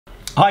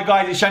Hi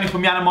guys, it's Shani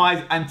from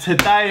Yiannimize, and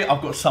today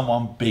I've got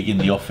someone big in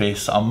the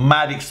office. I'm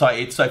mad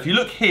excited. So if you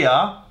look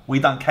here, we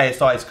done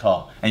KSI's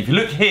car. And if you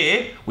look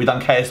here, we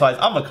done KSI's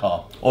other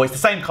car. Or it's the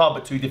same car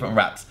but two different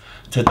wraps.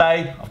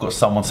 Today, I've got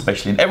someone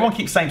special in. Everyone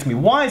keeps saying to me,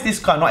 why is this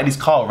guy not in his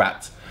car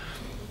wrapped?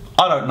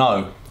 I don't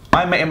know.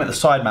 I met him at the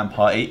Sideman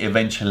party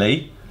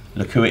eventually.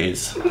 Look who it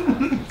is.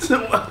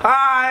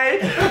 Hi!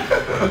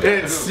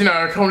 It's,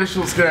 a comedy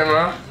shorts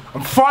gamer.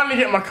 I'm finally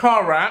getting my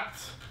car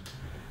wrapped.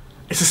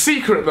 It's a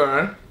secret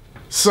though.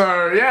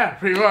 So yeah,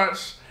 pretty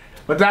much.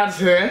 My dad's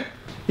here.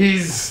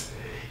 He's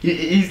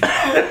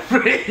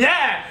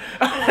yeah!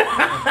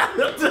 I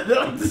don't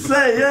know what to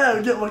say, yeah,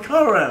 I'm getting my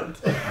car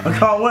wrapped. I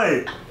can't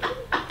wait.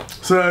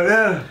 So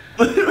yeah.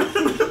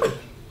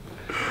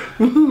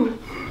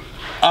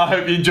 I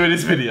hope you enjoy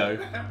this video.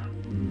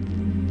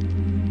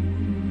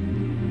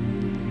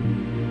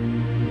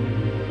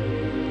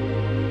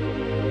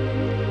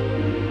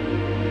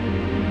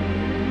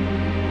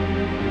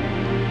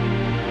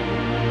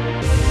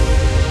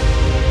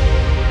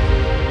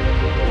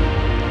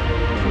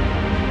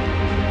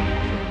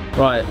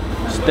 Right,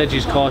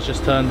 Deji's car's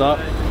just turned up.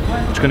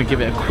 Just gonna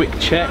give it a quick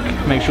check,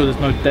 make sure there's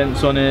no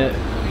dents on it,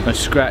 no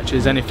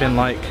scratches, anything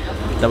like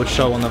that would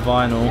show on the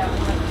vinyl.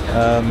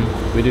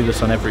 We do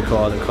this on every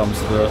car that comes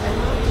to the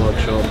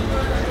workshop.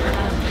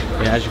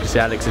 Yeah, as you can see,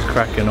 Alex is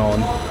cracking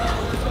on.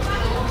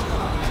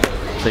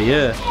 So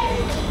yeah,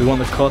 we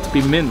want the car to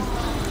be mint.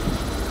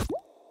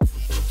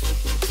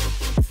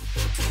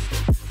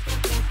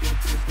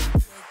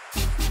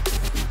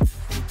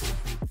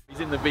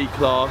 In the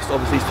V-Class,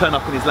 obviously he's turned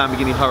up in his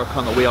Lamborghini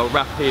Huracan that we are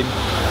wrapping.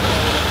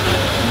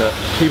 Look,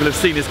 people have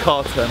seen his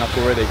car turn up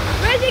already.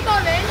 Where's he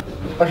going?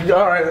 Okay,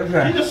 alright,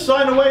 okay. You just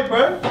sign away,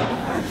 bro.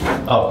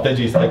 Oh,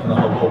 Deji's taking the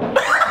whole ball.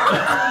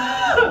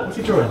 What's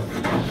he drawing?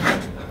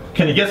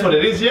 Can you guess what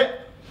it is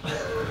yet?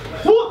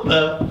 What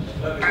the?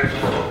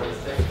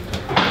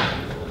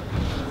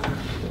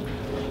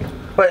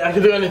 Wait, I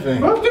can do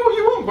anything. Bro, do what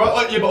you want, bro.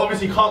 Oh, yeah, but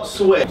obviously you can't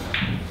sweat.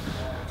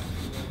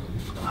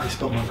 I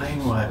spelled my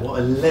name right, what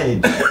a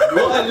ledge.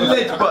 What a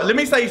ledge, but let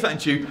me say something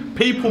to you.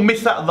 People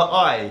miss out the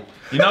I.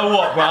 You know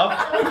what, bruv?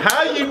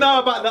 How you know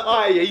about the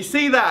I? You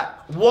see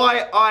that?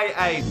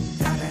 Y-I-A.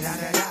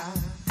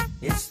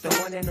 It's the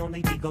one and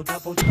only Digo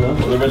double.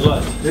 The red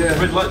light? Yeah.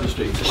 Red light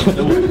district.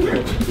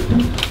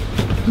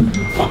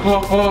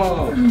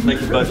 Make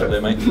your birds up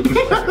there, mate.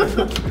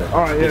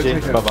 Alright, yeah,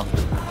 take care. Brother.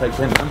 Take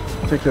care,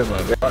 man. Take care,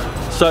 man.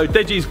 So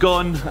Deji's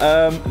gone.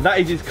 That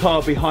is his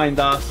car behind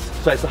us.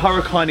 So it's a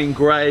Huracan in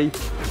grey.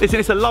 Listen,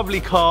 it's a lovely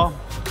car.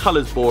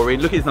 Colour's boring.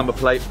 Look at his number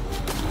plate.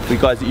 For you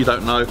guys that you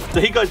don't know. So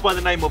he goes by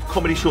the name of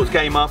Comedy Shorts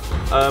Gamer,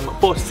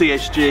 Boss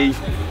CSG.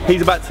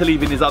 He's about to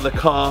leave in his other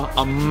car.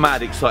 I'm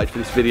mad excited for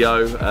this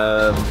video.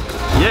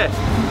 Yeah,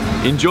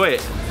 enjoy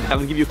it. I'm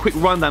gonna give you a quick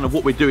rundown of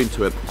what we're doing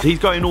to it. So he's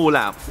going all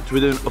out. So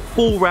we're doing a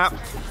full wrap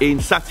in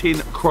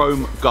Satin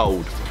Chrome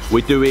Gold.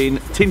 We're doing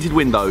tinted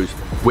windows.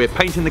 We're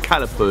painting the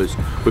calipers.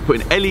 We're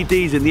putting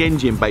LEDs in the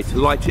engine bay to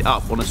light it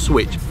up on a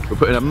switch. We're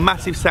putting a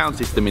massive sound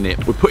system in it.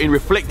 We're putting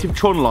Reflective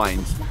Tron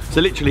Lines.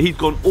 So literally he's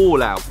gone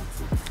all out.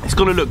 It's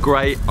gonna look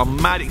great.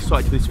 I'm mad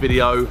excited for this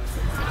video.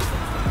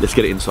 Let's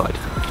get it inside.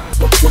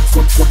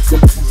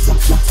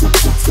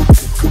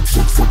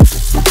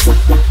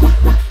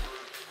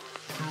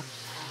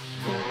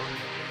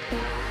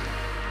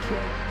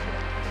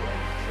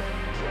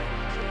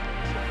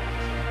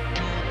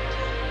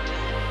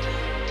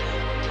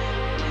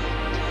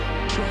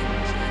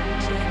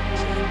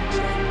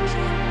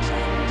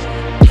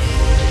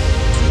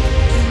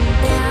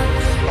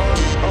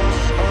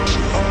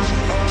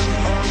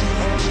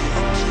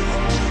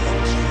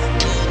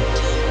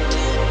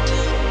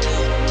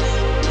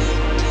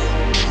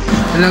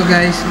 Hello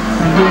guys,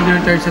 I'm doing the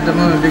returns at the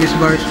moment. Biggest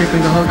bar is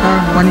stripping the whole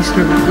car. Once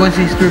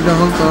he stripped the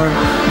whole car,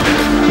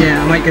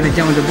 yeah, I might gonna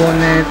jump on the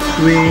bonnet,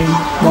 wing,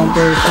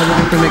 bumpers,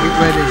 everything to make it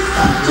ready.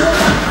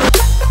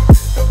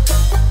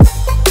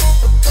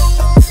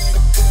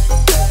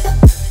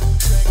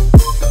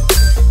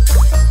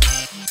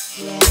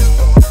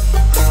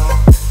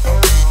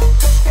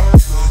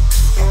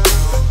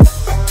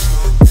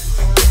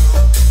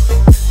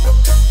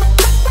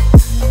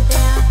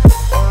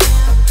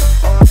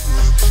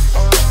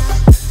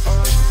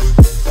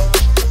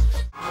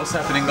 What's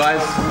happening,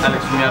 guys?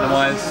 Alex from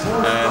Yiannimize,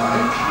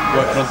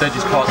 working on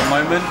Deji's car at the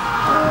moment.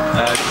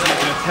 Just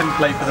using a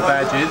template for the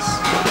badges.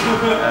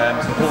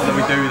 It's important that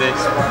we do this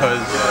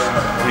because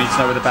we need to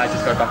know where the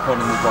badges go back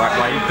on in the right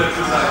way.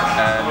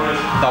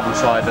 Double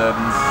side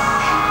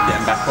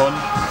getting back on.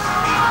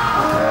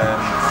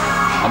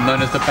 I'm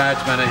known as the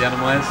badge man at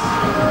Yiannimize.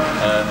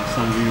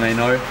 Some of you may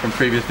know from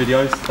previous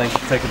videos. Thanks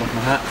for taking off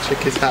my hat. Check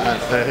his hat out,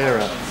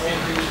 hair out.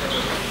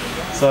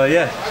 So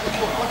yeah,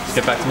 let's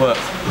get back to work.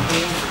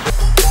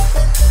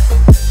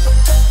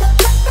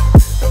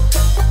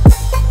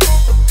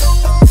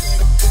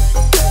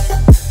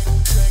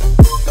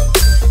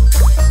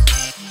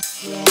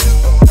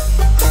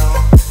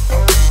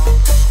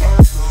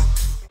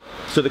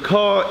 So the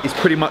car is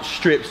pretty much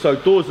stripped, so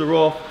doors are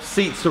off,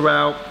 seats are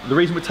out. The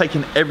reason we're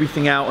taking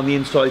everything out on the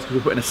inside is because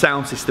we're putting a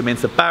sound system in.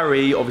 So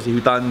Barry, obviously,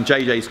 who done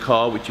JJ's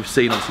car, which you've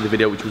seen obviously the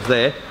video which was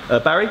there.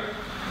 Barry?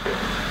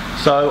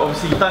 So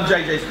obviously you've done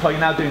JJ's car,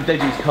 you're now doing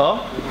Deji's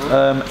car.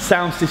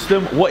 Sound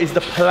system, what is the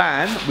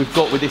plan we've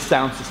got with this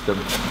sound system?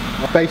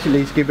 Basically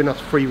he's giving us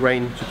free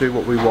reign to do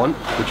what we want,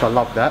 which I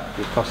love that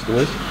with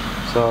customers.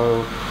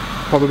 So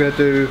probably going to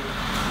do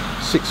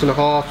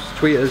 6.5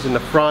 tweeters in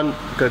the front,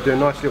 going to do a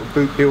nice little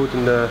boot build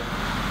in the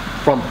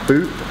front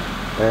boot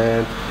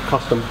and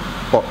custom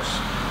box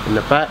in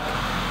the back.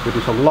 We'll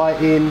do some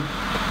lighting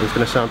and it's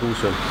going to sound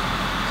awesome.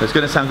 So it's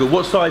going to sound good.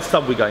 What size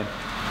sub we going?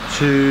 I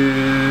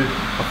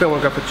think I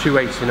want to go for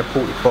 2/8 in a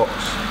ported box.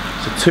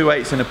 So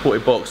 2/8 in a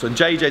ported box. On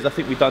JJ's I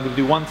think we've done, did we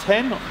do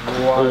 110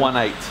 or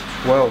 1/8?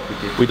 12 we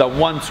did. We've done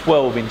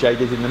 112 in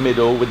JJ's in the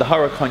middle. With the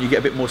Huracan you get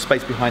a bit more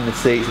space behind the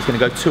seats. It's going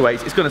to go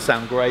 2/8. It's going to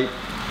sound great.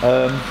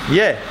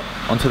 Yeah,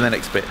 on to the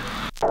next bit.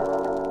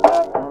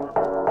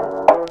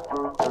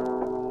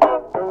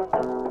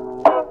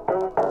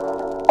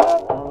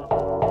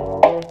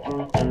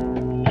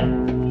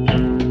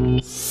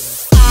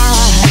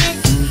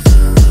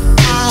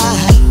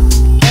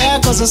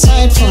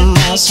 Aside from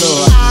my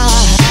soul,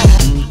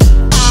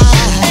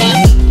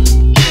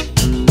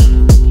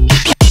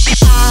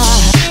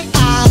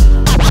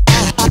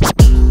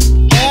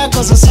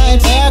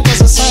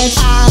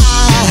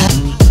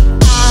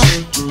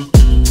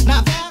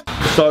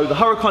 So the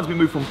Huracan's been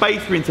moved from Bay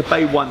 3 into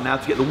Bay 1 now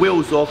to get the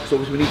wheels off, so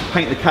obviously we need to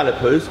paint the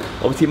calipers.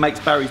 Obviously it makes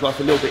Barry's life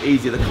a little bit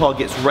easier. The car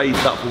gets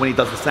raised up for when he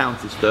does the sound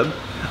system.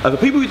 For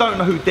people who don't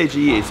know who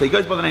Deji is, so he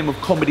goes by the name of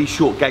Comedy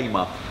Short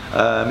Gamer.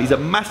 He's a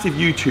massive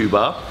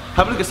YouTuber.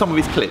 Have a look at some of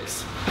his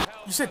clips.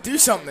 You said do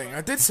something,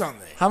 I did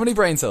something. How many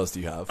brain cells do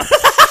you have?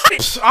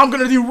 I'm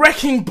gonna do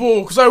Wrecking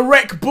Ball, because I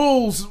wreck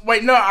balls.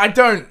 Wait, no, I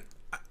don't.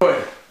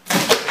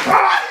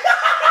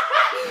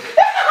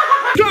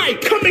 Guy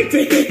coming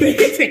to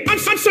hitting. I'm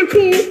so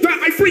cool that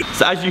I freak.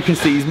 So as you can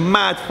see, he's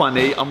mad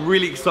funny. I'm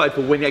really excited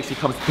for when he actually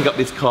comes to pick up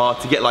this car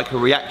to get like a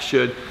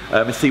reaction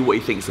and see what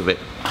he thinks of it.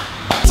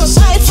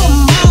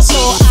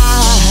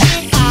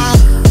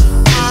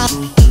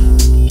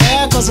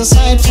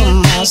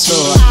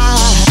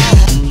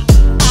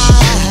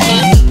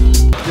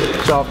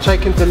 So I've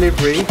taken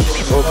delivery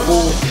of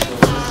all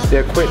the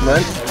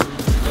equipment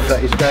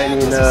that is going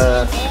in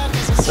the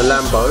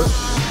Lambo.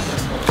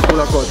 All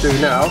I've got to do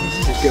now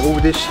is get all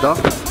this stuff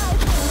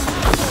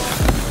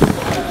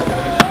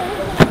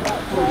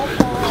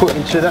put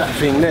into that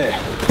thing there.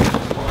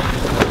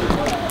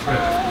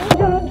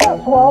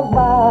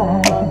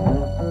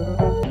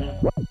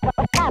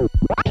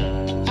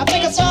 I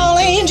think it's all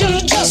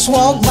angels just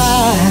walk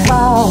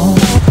by.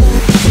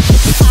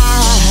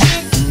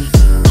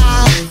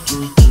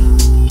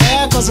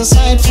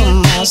 Aside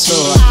from my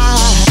soul.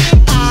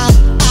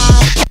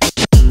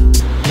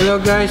 Hello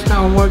guys,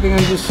 now I'm working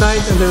on this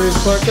side on the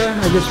reporter.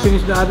 I just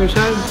finished the other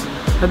side.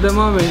 At the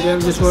moment I'm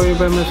just working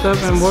by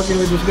myself. I'm working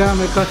with this guy,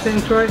 my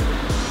cousin Troy,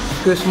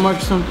 because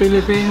Mark's from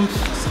Philippines.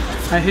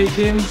 I hate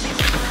him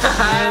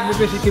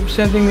because he keeps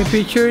sending me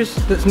pictures.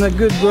 That's not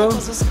good, bro.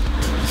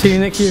 See you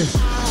next year.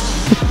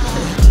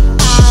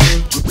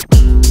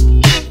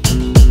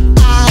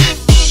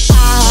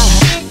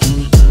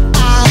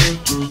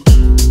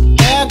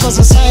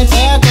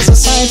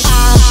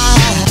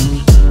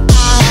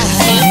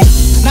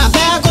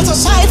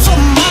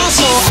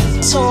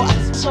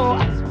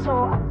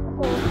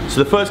 So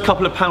the first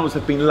couple of panels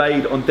have been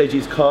laid on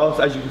Deji's cars.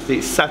 As you can see,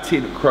 it's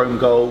Satin Chrome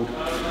Gold.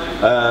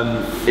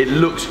 It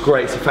looks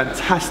great. It's a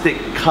fantastic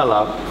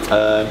colour.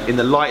 In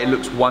the light it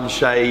looks one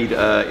shade,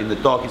 in the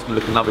dark it's going to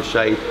look another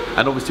shade,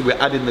 and obviously we're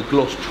adding the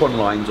gloss Tron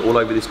lines all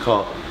over this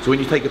car. So when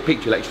you take a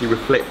picture it'll actually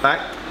reflect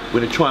back. We're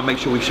going to try and make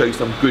sure we show you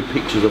some good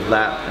pictures of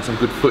that and some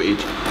good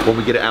footage when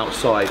we get it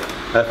outside.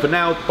 For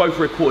now, both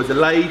rear quarters are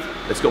laid.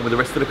 Let's go on with the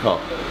rest of the car.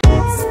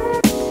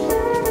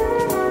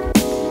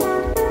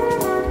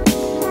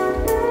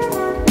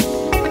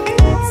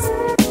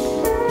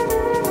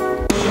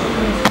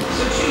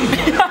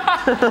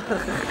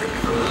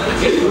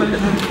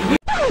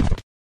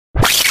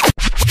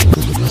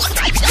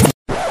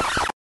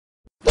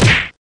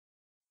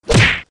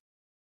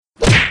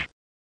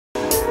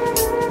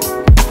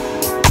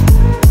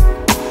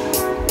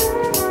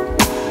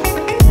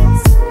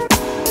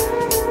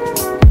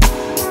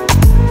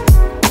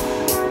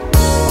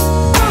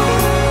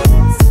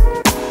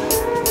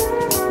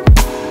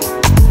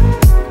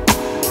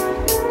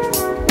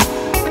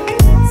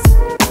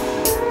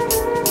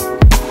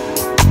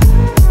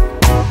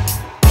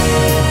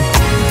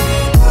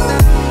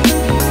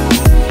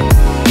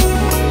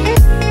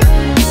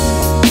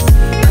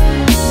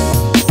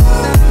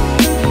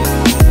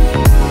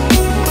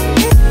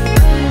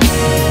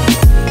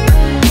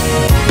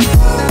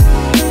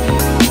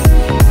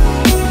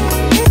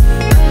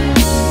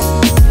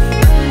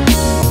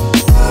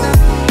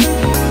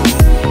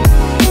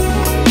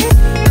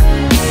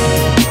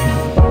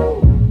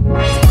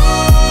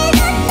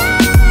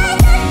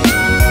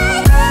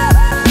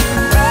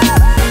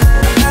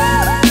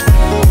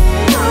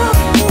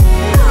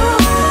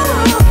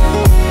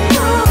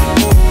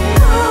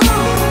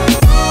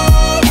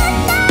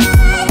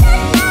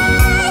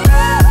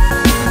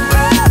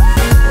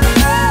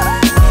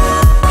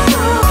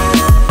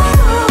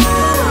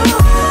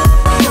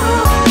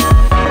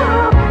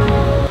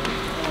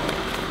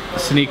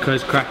 So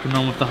Nico's cracking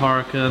on with the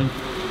Huracan.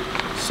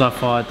 So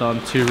far I've done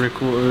 2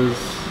 rear-quarters,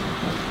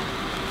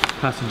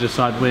 passenger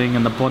side wing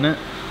and the bonnet.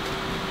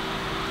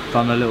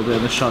 Done a little bit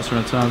of the shuts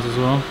and returns as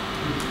well.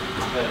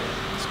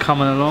 It's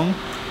coming along.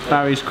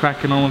 Barry's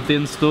cracking on with the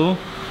install.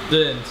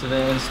 Doing to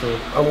the install.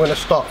 I'm going to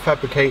start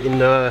fabricating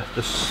the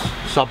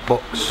sub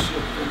box.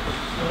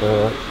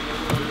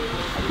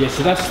 Yeah,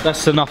 so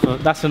that's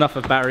enough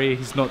of Barry.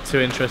 He's not too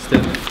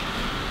interested.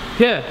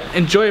 Yeah,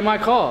 enjoy my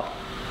car.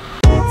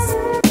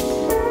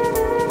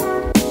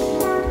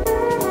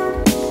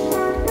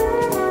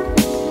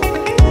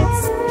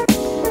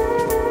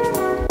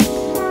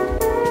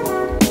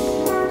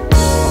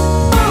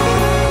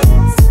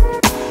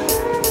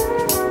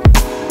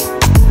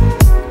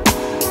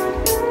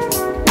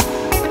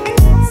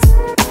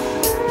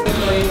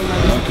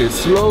 Okay,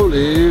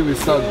 slowly we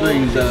start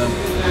doing the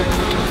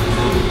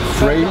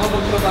frame,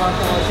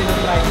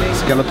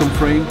 skeleton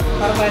frame.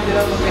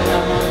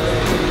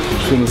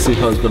 Just want to see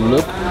how it's going to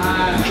look.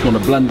 I'm just going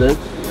to blend it,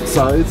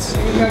 sides,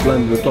 and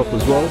blend the top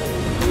as well.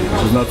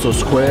 So it's not so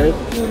square,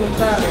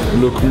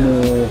 look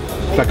more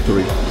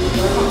factory.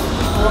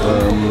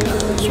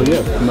 So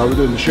yeah, now we're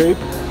doing the shape.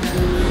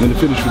 I'm going to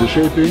finish with the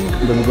shaping,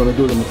 then we're going to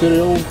do the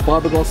material,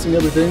 fiberglassing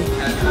everything,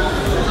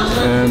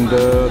 and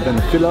then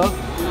the filler.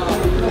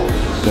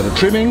 Then the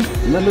trimming,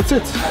 and then that's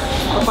it.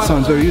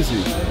 Sounds very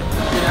easy.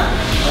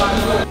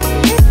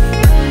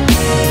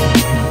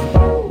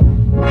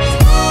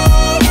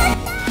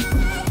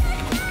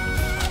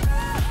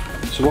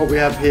 So what we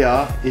have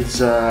here is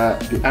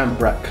the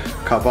Ambrac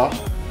cover,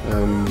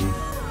 and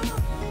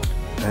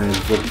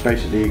we're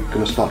basically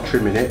going to start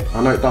trimming it.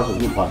 I know it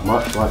doesn't look like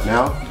much right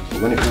now,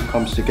 but when it all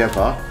comes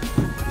together,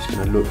 it's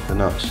going to look the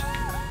nuts.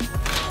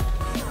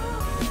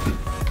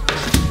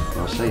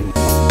 I'll say.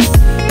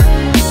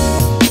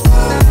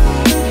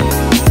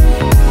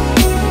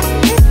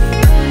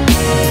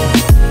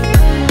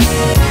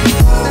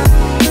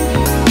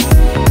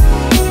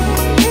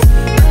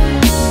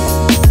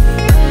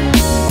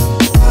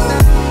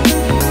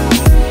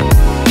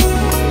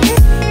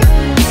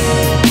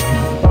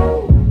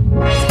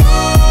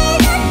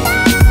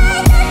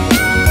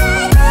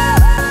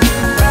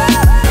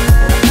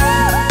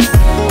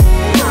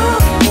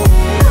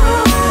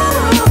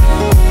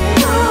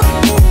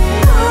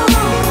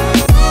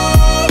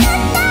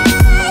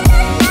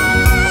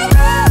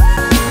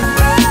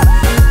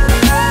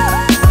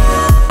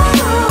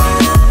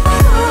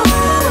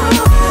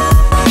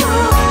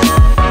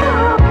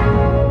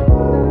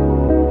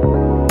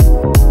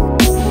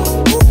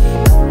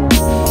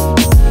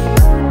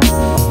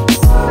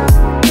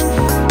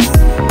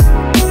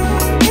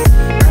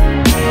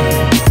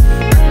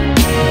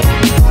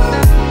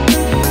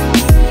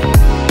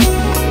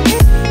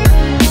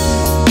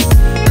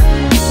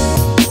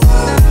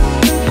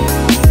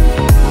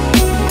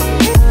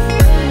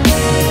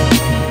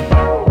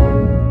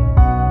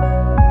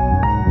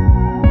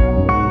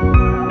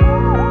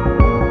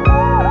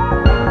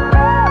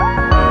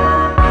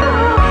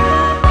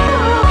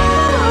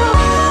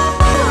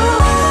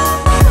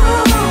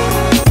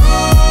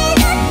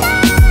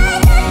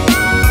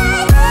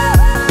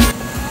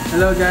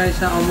 Hello guys,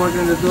 now I'm working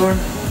on the door.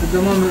 At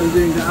the moment I'm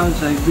doing the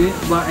outside bit,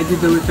 but I did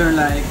the return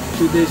like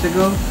 2 days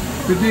ago.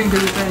 We're doing the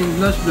return in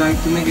gloss black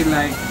to make it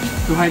like,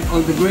 to hide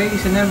all the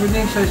grays and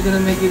everything, so it's gonna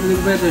make it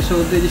look better,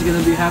 so they're just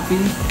gonna be happy.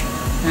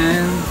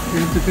 And we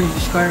have to finish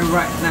this car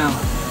right now.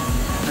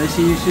 I'll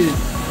see you soon.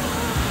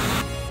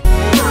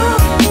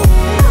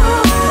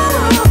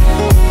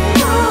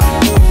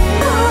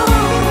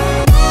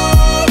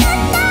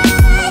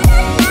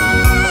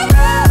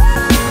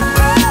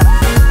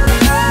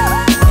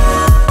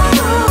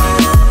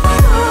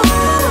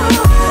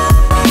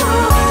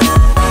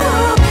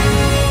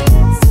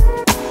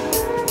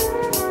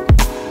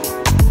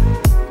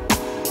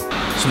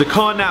 So the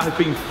car now has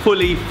been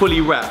fully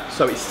wrapped.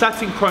 So it's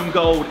satin chrome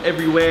gold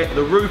everywhere.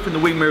 The roof and the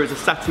wing mirrors are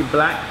satin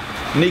black.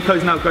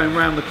 Nico's now going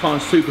around the car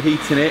and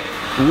superheating it.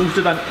 We've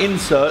also done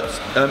inserts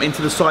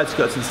into the side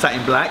skirts in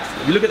satin blacks.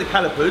 If you look at the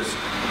calipers,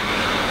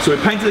 so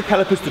we painted the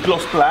calipers to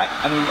gloss black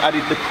and we've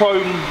added the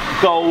chrome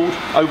gold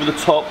over the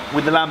top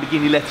with the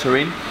Lamborghini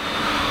lettering.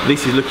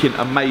 This is looking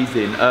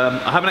amazing.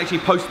 I haven't actually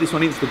posted this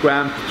on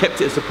Instagram,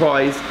 kept it a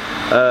surprise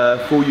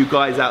for you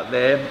guys out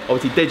there.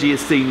 Obviously Deji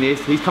has seen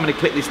this, he's coming to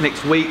clip this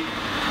next week.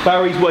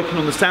 Barry's working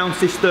on the sound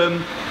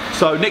system.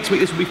 So next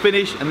week this will be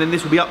finished and then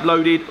this will be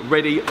uploaded,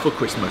 ready for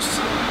Christmas.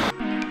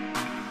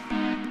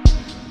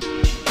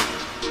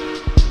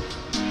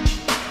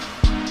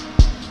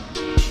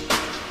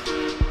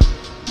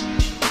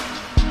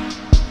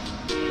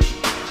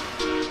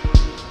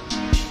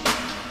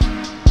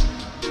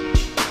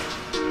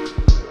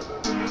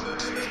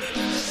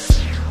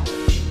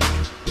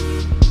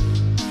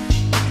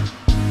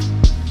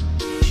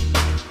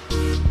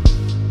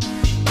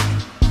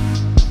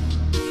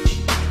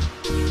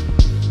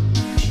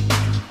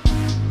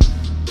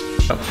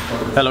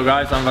 Hello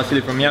guys, I'm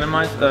Vasily from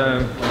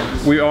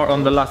Yiannimize. We are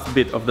on the last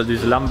bit of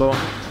this Lambo.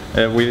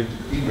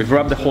 We've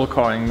wrapped the whole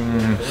car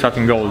in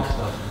satin gold.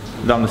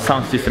 done the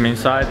sound system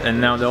inside,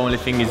 and now the only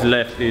thing is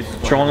left is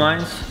Tron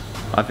Lines.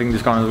 I think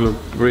this car will look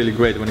really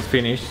great when it's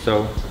finished,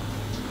 so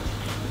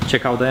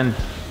check out the end.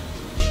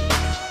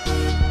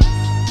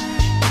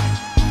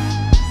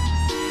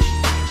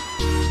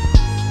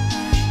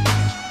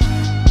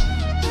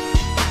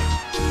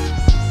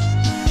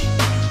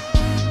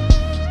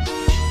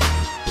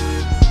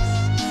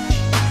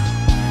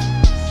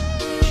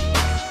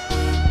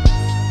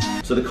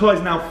 So the car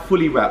is now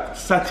fully wrapped,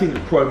 satin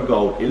chrome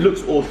gold. It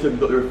looks awesome. You've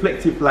got the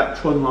reflective black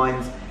Tron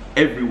lines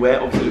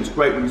everywhere. Obviously it looks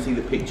great when you see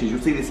the pictures. You'll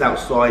see this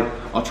outside.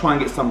 I'll try and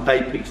get some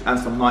day pictures and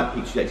some night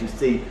pictures to actually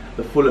see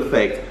the full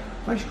effect.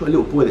 I've actually got a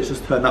little boy that's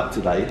just turned up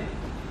today.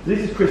 This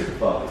is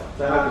Christopher.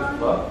 Say hi,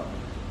 Christopher.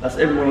 That's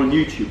everyone on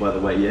YouTube, by the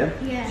way, yeah?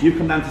 Yeah. So you've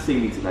come down to see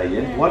me today,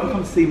 yeah? Why have you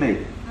come to see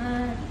me?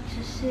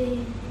 To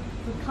see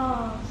the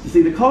cars. To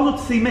see the cars or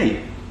to see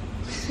me?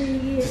 To see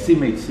you. To see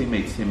me, to see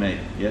me, to see me.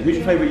 Yeah, who's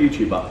your favourite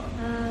YouTuber?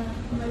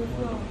 My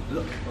vlog.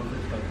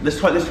 Let's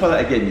try that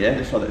again, yeah?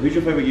 Let's try that. Who's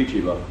your favourite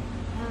YouTuber?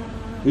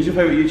 Who's your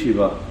favourite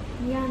YouTuber?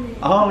 Yiannimize.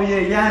 Oh yeah,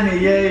 Yanni,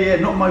 yeah,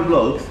 not my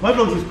vlogs. My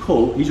vlogs is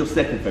cool. He's your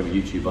second favourite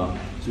YouTuber.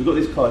 So we've got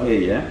this car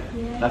here, yeah?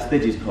 Yeah. That's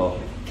Deji's car.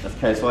 That's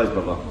KSI's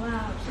brother.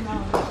 Wow, it's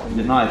nice. Is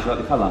it nice? You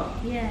like the colour?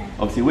 Yeah.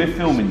 Obviously we're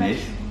filming this.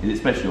 Is it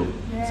special?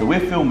 Yeah. So we're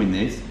filming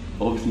this,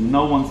 but obviously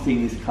no one's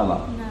seen this colour.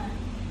 No.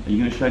 Are you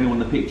going to show anyone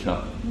the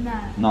picture?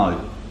 No.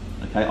 No.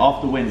 Okay,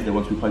 after Wednesday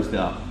once we post it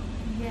up.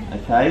 Yeah.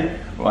 Okay?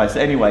 Right, so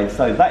anyway,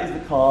 so that is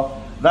the car.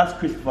 That's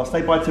Christopher.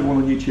 Say bye to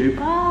everyone on YouTube.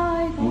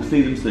 Bye. And we'll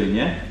see them soon,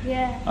 yeah?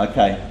 Yeah.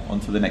 Okay, on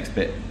to the next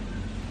bit.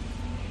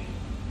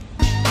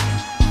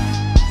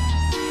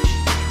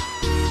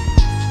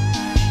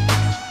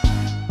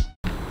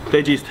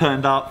 Deji's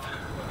turned up.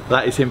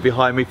 That is him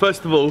behind me.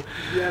 First of all,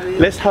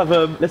 let's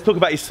talk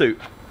about his suit.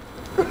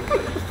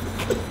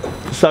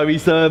 So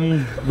he's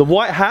the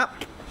white hat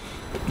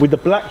with the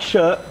black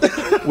shirt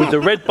with the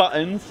red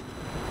buttons,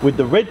 with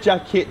the red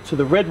jacket to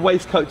the red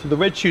waistcoat to the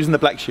red shoes and the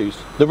black shoes,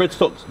 the red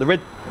socks, the red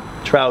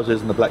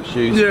trousers and the black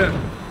shoes. Yeah.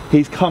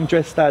 He's come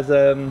dressed as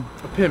a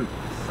pimp.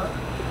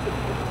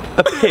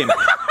 A pimp.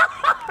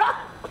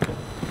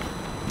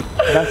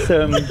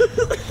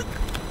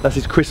 That's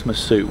his Christmas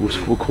suit,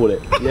 we'll call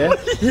it, yeah?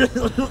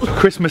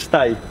 Christmas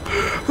Day.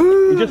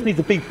 He just needs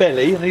a big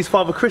belly and he's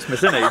Father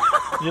Christmas, isn't he?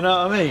 You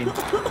know what I mean?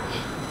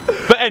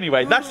 But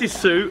anyway, that's his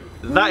suit,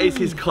 that is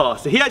his car.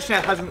 So he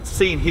actually hasn't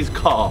seen his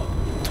car.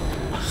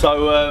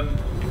 So,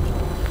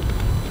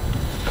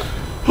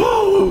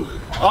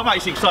 I'm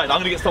actually excited. I'm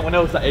going to get someone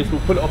else that is, we'll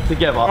put it up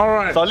together.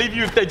 Alright. So I'll leave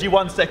you with Deji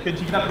 1 second.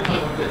 You can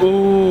have it.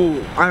 Oh,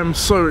 I am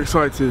so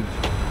excited.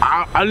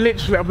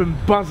 I've been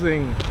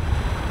buzzing.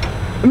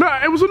 No,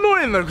 it was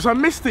annoying though, because I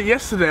missed it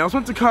yesterday. I was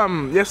meant to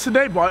come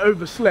yesterday, but I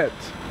overslept.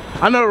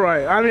 I know,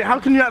 right? I mean, how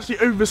can you actually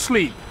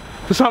oversleep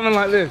for something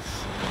like this?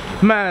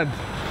 Mad.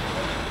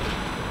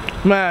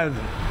 Mad.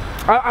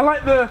 I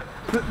like the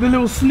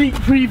little sneak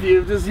preview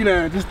of just, you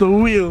know, just the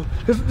wheel.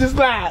 Just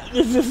that.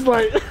 It's just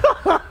like...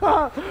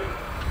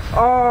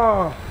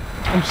 Oh,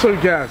 I'm so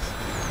gassed.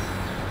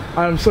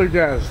 I am so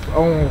gassed.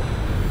 Oh.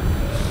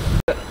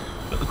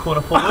 Put the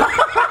corner forward.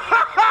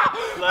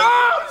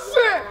 Oh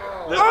shit!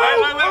 Wait.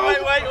 Oh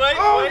my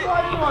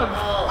god!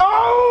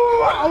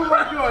 Oh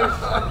my gosh!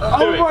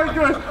 Oh my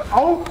gosh!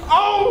 Oh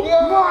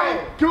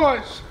my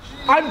gosh!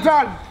 I'm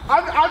done!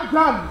 I'm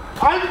done!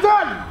 I'm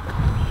done!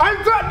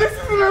 I'm done! This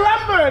isn't a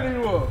Lambo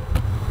anymore!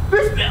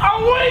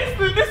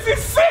 This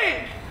is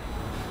sick!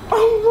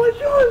 Oh my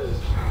gosh!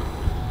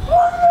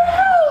 What the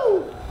hell?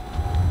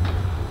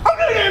 I'm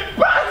gonna get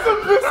bags of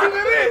pussy to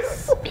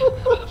this!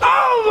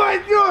 Oh my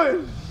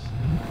gosh!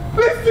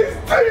 This is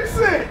too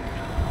sick!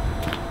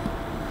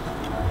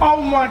 Oh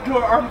my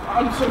god,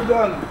 I'm so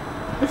done.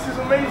 This is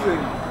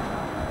amazing.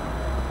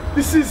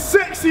 This is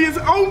sexy as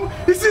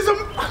this is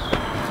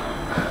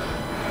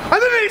I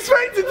didn't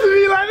expect it to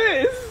be like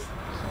this.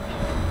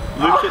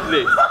 Look at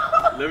this.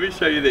 Let me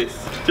show you this.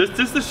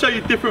 Just to show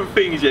you different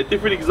things, yeah,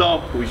 different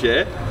examples,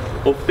 yeah,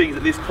 of things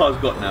that this car's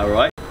got now,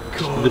 right?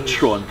 God. The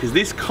Tron, because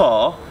this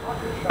car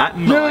at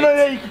night. No,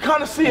 yeah, you can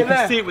kind of see it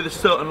there. You can see it with a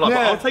certain light.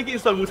 Yeah. But I'll take it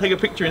inside. We'll take a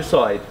picture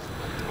inside.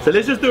 So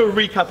let's just do a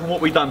recap on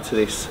what we've done to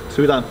this.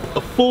 So we've done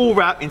a full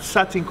wrap in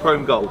satin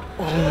chrome gold,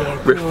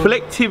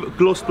 reflective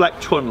gloss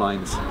black Tron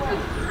lines,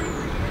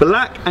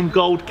 black and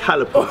gold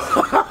calipers,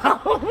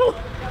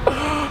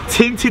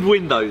 tinted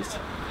windows.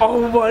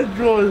 Oh my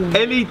god.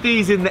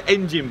 LEDs in the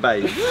engine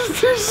bay.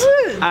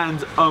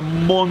 And a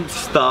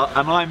monster,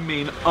 and I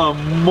mean a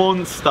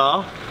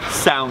monster,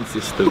 sound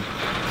system.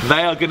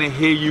 They are going to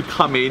hear you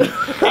coming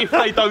if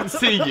they don't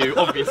see you,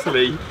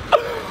 obviously.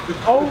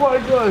 Oh my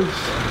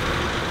gosh.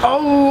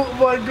 Oh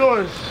my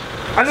gosh.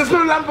 And there's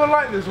no Lambo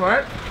like this,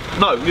 right?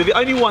 No, you're the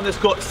only one that's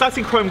got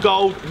satin chrome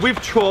gold with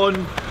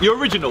Tron. You're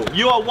original.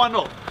 You are one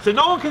of. So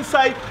no one can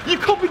say, you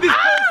copied this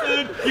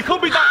person, you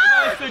copied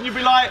that person. You'd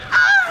be like,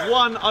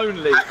 one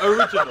only,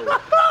 original.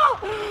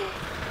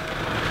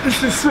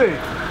 This is sick.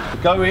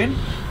 Go in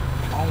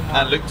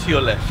and look to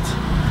your left.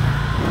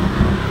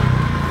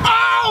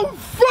 Oh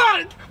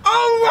fuck!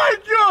 Oh my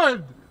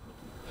god!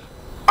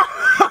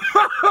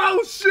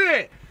 Oh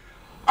shit!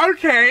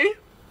 Okay.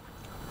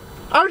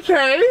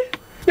 Okay.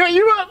 Yeah,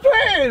 you weren't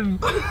playing.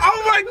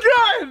 Oh my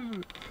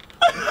god.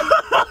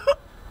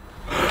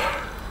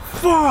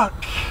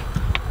 Fuck.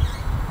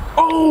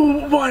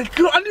 Oh my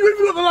god. And you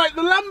even got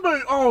the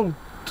Lambo. Oh.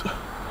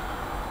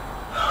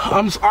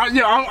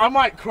 I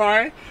might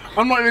cry.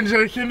 I'm not even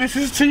joking. This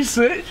is too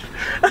sick.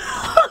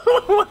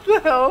 What the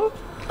hell?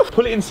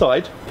 Pull it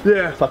inside.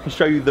 Yeah. So I can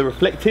show you the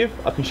reflective.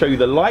 I can show you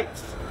the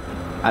lights,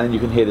 and then you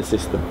can hear the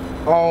system.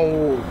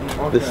 Oh.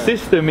 Okay. The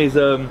system is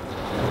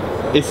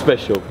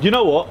special. You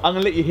know what? I'm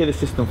gonna let you hear the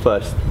system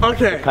first.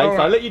 Okay. Okay. So right.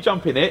 I'll let you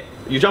jump in it.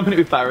 You're jumping it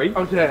with Barry.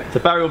 Okay. So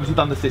Barry obviously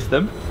done the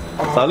system.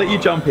 So I'll let you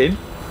jump in.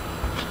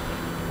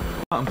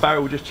 And Barry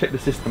will just check the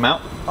system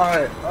out.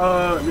 Alright,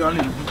 yeah,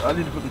 I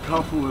need to put the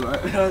car forward,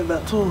 like,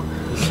 that tall.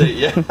 See,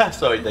 yeah.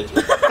 Sorry,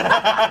 Deji.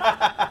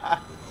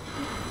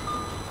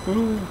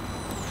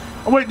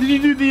 Oh, wait, did you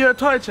do the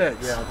tyre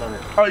checks? Yeah, I've done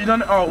it. Oh, you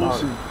done it? Oh,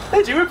 awesome.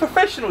 Deji, we're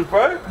professionals,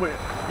 bro. Wait.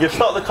 You've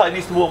started the car, it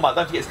needs to warm up.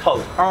 Don't forget it's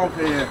cold. Oh,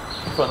 okay, yeah.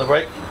 Put on the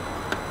brake.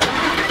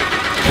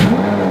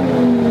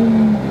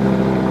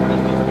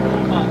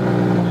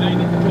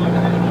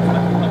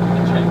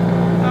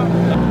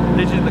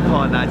 Deji's in the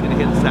car now, he's going to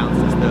hear the sound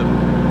system.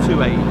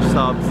 2.8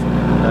 subs,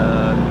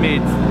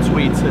 mids,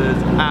 tweeters,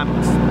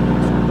 amps. It's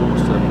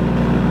awesome.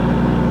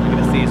 You're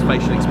going to see his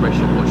facial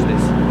expression. Watch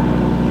this.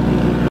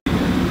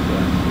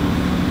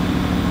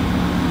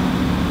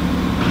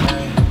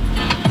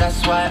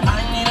 That's why I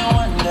need a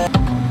wonder.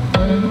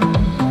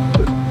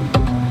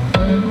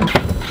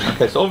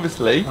 Okay, so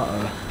obviously,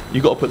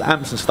 you've got to put the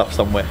amps and stuff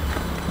somewhere.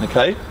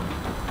 Okay?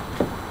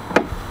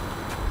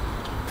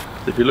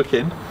 So if you look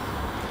in,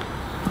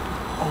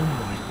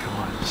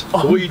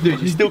 so what you do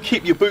is you still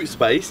keep your boot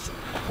space,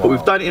 but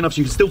we've done it enough so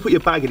you can still put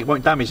your bag in, it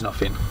won't damage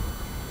nothing.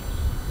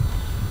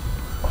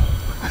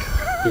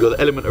 You've got the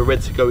element of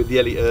red to go with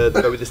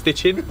the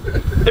stitching.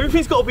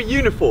 Everything's got to be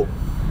uniform.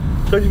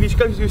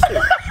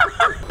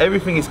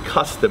 Everything is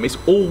custom, it's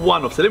all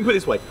one-off. So let me put it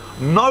this way,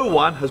 no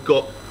one has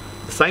got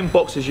the same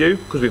box as you,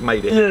 because we've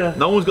made it. Yeah.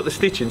 No one's got the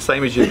stitching,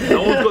 same as you.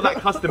 No one's got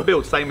that custom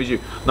build, same as you.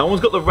 No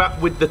one's got the wrap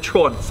with the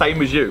Tron,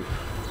 same as you.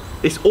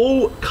 It's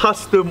all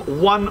custom,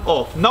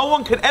 one-off. No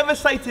one can ever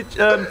say to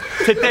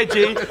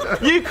Deji,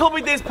 you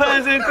copied this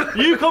person,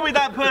 you copied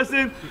that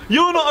person,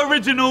 you're not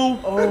original,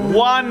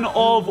 one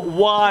of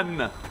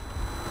one.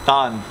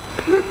 Done.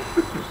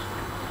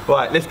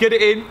 Right, let's get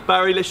it in.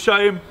 Barry, let's show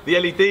him the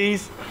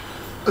LEDs.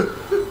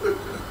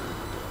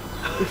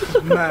 This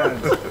is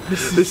mad.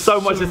 There's so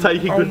much to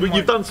take in, because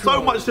you've done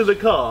so much to the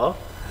car.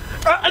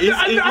 You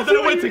don't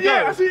know where to go.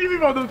 Yeah, I see what you mean,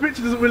 but the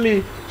picture doesn't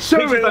really show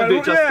Pictures it. don't do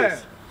it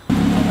justice.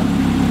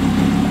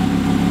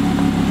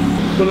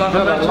 But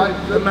like,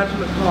 imagine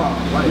the car,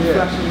 like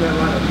flashing their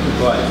light.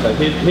 Right, so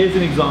here's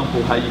an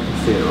example how you can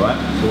see it, right?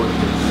 So watch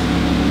this.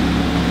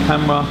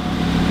 Camera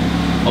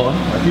on.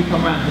 If you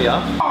come around here.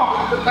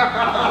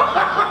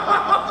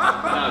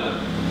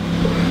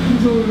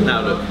 Now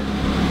look.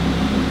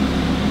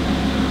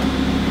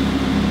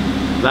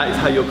 That is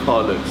how your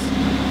car looks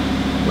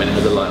when it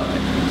has a light on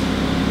it.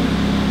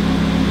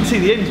 You see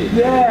the engine?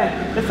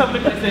 Yeah. Let's have a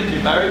look at this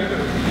engine, Barry.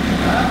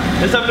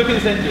 Let's have a look at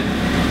this engine.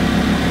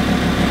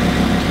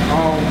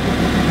 Oh.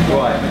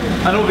 Right.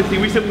 And obviously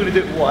we said we're going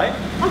to do it white.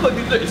 I've got to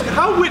do, look,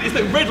 how weird is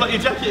it red like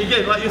your jacket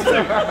again, like your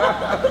suit?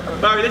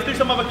 Barry, let's do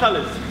some other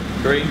colours.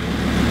 Green,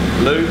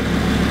 blue,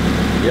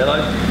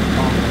 yellow,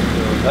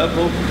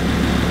 purple.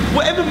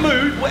 Whatever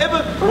mood,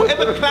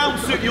 whatever clown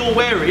suit you're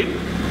wearing,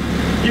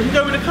 you can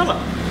go with a colour.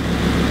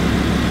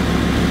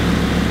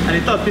 And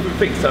it does different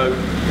things, so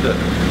look,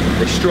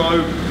 they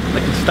strobe,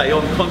 they can stay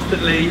on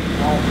constantly.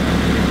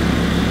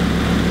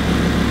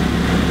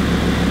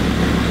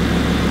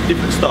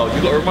 Different styles.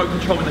 You've got a remote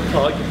control in the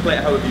car, you can play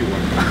it however you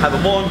want. Have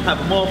them on, have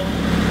them off.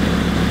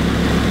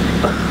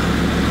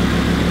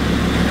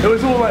 It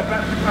was all like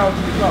battery power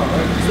to the car,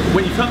 right? So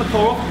when you turn the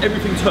car off,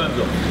 everything turns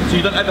off. So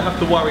you don't ever have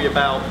to worry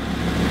about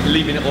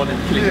leaving it on and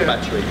killing the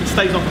battery. It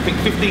stays on for I think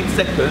 15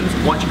 seconds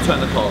once you turn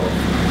the car off.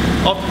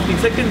 After 15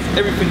 seconds,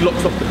 everything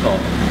locks off the car.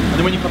 And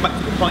then when you come back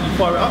to the car and you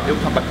fire it up, it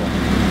will come back on.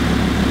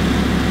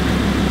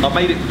 I've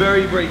made it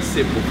very, very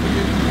simple for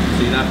you,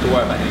 so you don't have to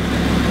worry about anything.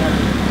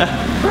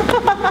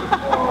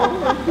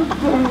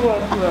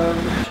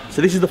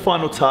 So this is the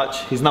final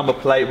touch, his number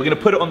plate. We're going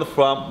to put it on the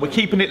front. We're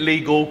keeping it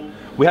legal.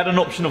 We had an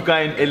option of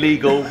going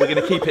illegal. We're going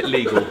to keep it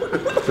legal.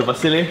 So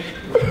Vasily.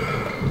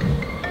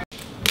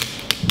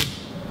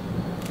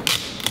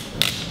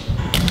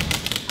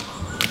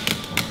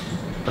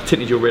 I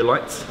tinted your rear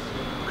lights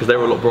because they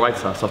were a lot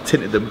brighter, so I've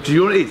tinted them. Do you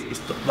know what it is?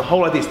 The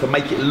whole idea is to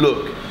make it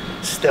look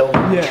stealth,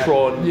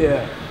 Tron,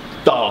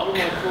 dark.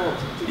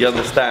 You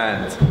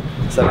understand?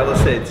 So as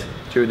I said,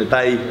 during the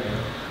day,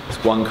 it's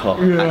one car.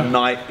 At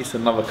night, it's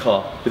another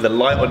car. With a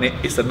light on it,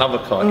 it's another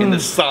car. In the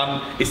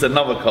sun, it's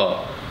another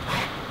car.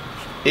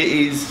 It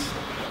is,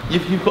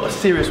 you've got a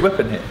serious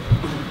weapon here.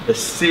 A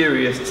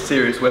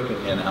serious weapon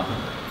here now.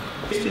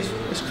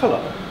 It's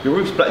colour. Your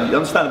roof's black. You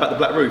understand about the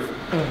black roof?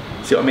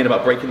 See what I mean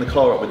about breaking the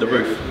car up with the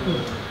roof?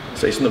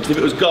 So it's not, if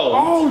it was gold,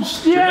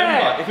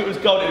 remember, if it was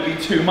gold it would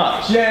be too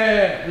much.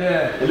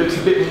 Yeah. It looks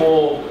a bit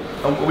more,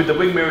 and with the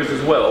wing mirrors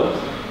as well,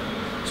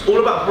 it's all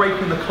about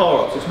breaking the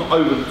car up so it's not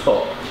over the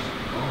top.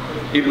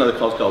 Even though the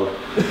car's gold.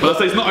 But I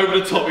say it's not over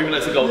the top even though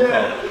it's a gold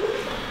car.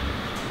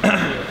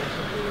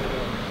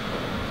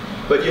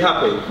 But you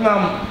happy? No,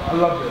 I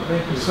love it.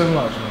 Thank you so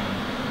much, man.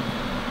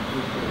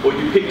 What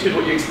you pictured,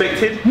 what you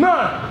expected?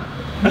 No,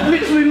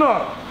 literally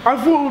not. I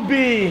thought it would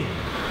be,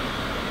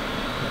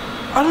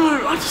 I don't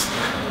know,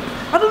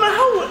 I don't know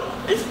how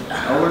it's...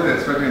 I wasn't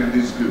expecting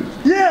this good.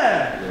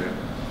 Yeah.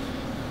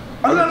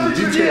 I the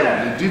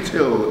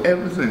detail,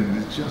 everything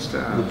is just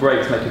the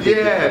brakes make a big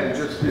difference.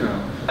 Just, you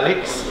know.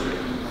 Alex,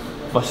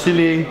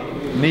 Vasily,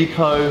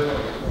 Nico,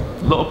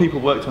 a lot of people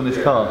worked on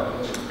this car.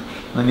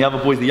 And the other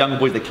boys, the younger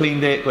boys, they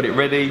cleaned it, got it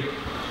ready.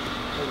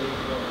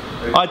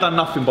 I done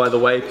nothing, by the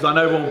way, because I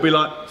know everyone will be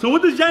like, so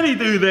what does Yanni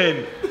do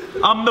then?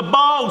 I'm the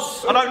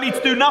boss, I don't need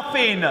to do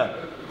nothing.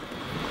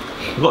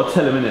 I've got to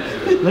tell them,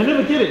 innit? They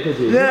never get it, does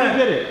he? Yeah. They don't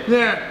get it.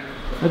 Yeah.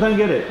 I don't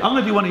get it. I'm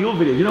going to do one of your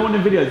videos. You know one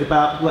of the videos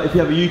about, like, if you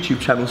have a YouTube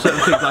channel,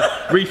 certain things,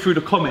 like, read through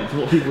the comments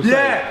and what people say.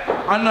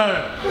 Yeah, I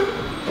know.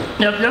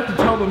 You have to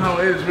tell them how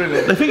it is,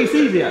 really. They think it's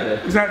easy out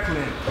there. Exactly.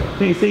 I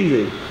think it's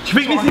easy. Do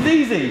you think this is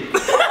easy?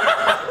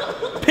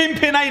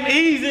 Pimping ain't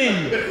easy.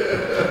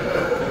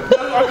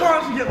 I can't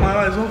actually get my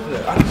eyes off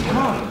it. I just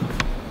can't.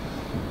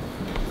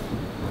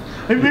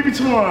 Maybe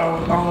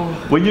tomorrow I'll...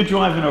 When you're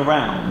driving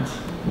around,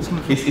 it's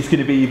going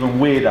to be even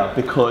weirder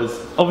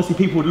because obviously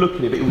people would look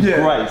at it, but it was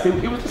grey. So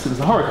it was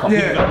a Huracan.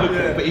 People don't look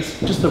at it, but it's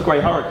just a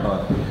grey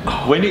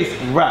Huracan. When it's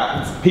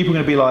wrapped, people are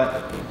going to be like,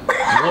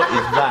 what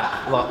is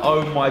that? Like,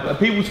 oh my God. And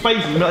people's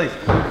faces will be like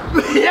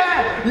this.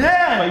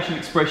 Yeah. Facial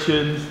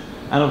expressions,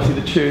 and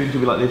obviously the tunes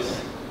will be like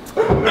this.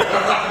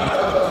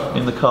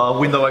 In the car,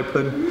 window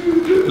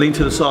open, lean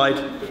to the side.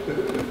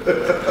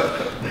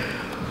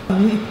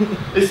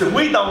 Listen,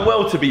 we done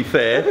well, to be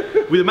fair.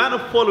 With the amount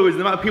of followers,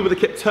 the amount of people that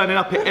kept turning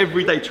up here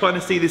every day trying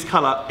to see this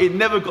colour, it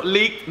never got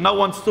leaked, no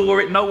one saw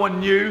it, no one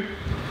knew.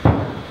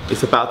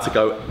 It's about to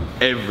go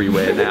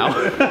everywhere now.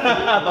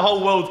 The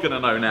whole world's gonna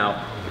know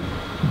now.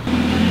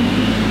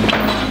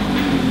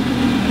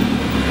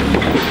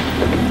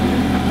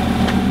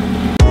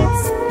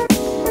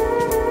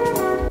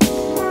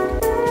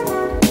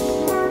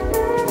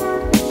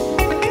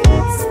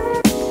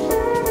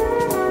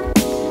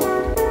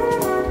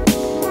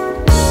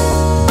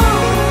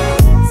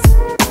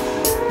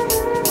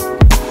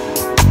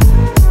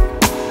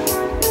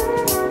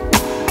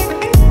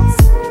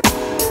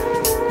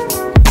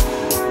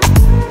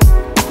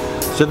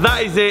 So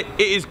that is it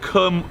is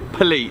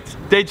complete.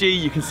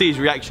 Deji, you can see his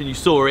reaction, you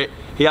saw it.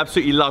 He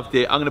absolutely loved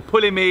it. I'm gonna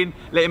pull him in,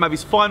 let him have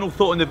his final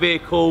thought on the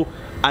vehicle,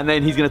 and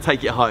then he's gonna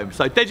take it home.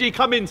 So Deji,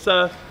 come in,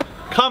 sir.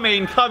 Come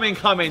in.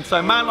 So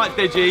a man like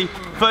Deji,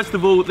 first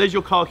of all, there's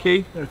your car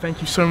key. Oh,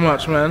 thank you so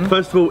much, man.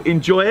 First of all,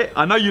 enjoy it.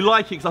 I know you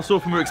like it because I saw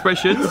from your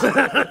expressions.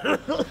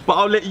 But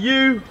I'll let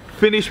you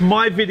finish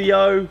my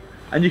video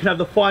and you can have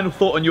the final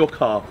thought on your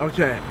car.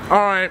 Okay, all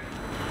right.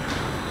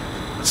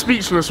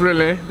 Speechless,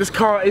 really. This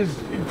car is,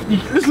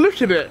 just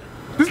look at it.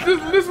 Just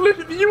look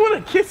at it. You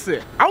want to kiss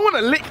it. I want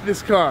to lick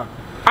this car.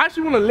 I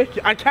actually want to lick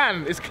it. I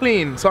can, it's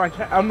clean, so I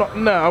can't,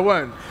 no, I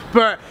won't.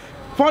 But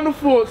final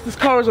thoughts, this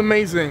car is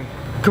amazing.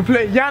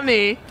 Complete.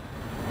 Yanni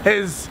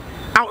has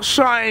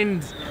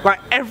outshined like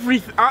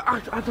everything.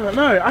 I don't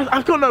know.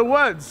 I've got no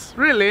words,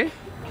 really.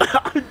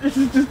 This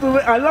is just the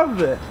way, I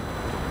love it.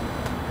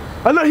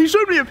 I know, he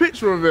showed me a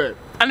picture of it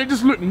and it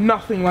just looked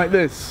nothing like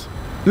this.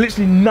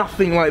 Literally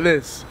nothing like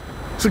this.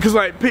 So, because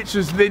like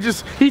pictures,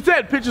 he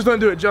said pictures don't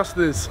do it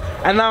justice.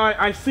 And now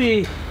I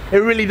see it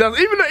really does.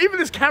 Even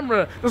this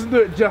camera doesn't do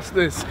it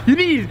justice. You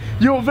need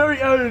your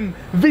very own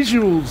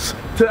visuals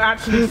to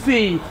actually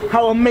see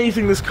how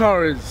amazing this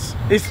car is.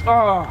 It's,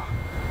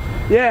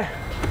 yeah.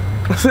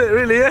 That's it,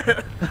 really,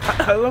 yeah.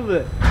 I love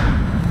it.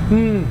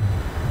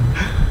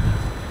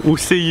 We'll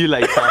see you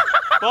later.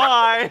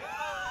 Bye.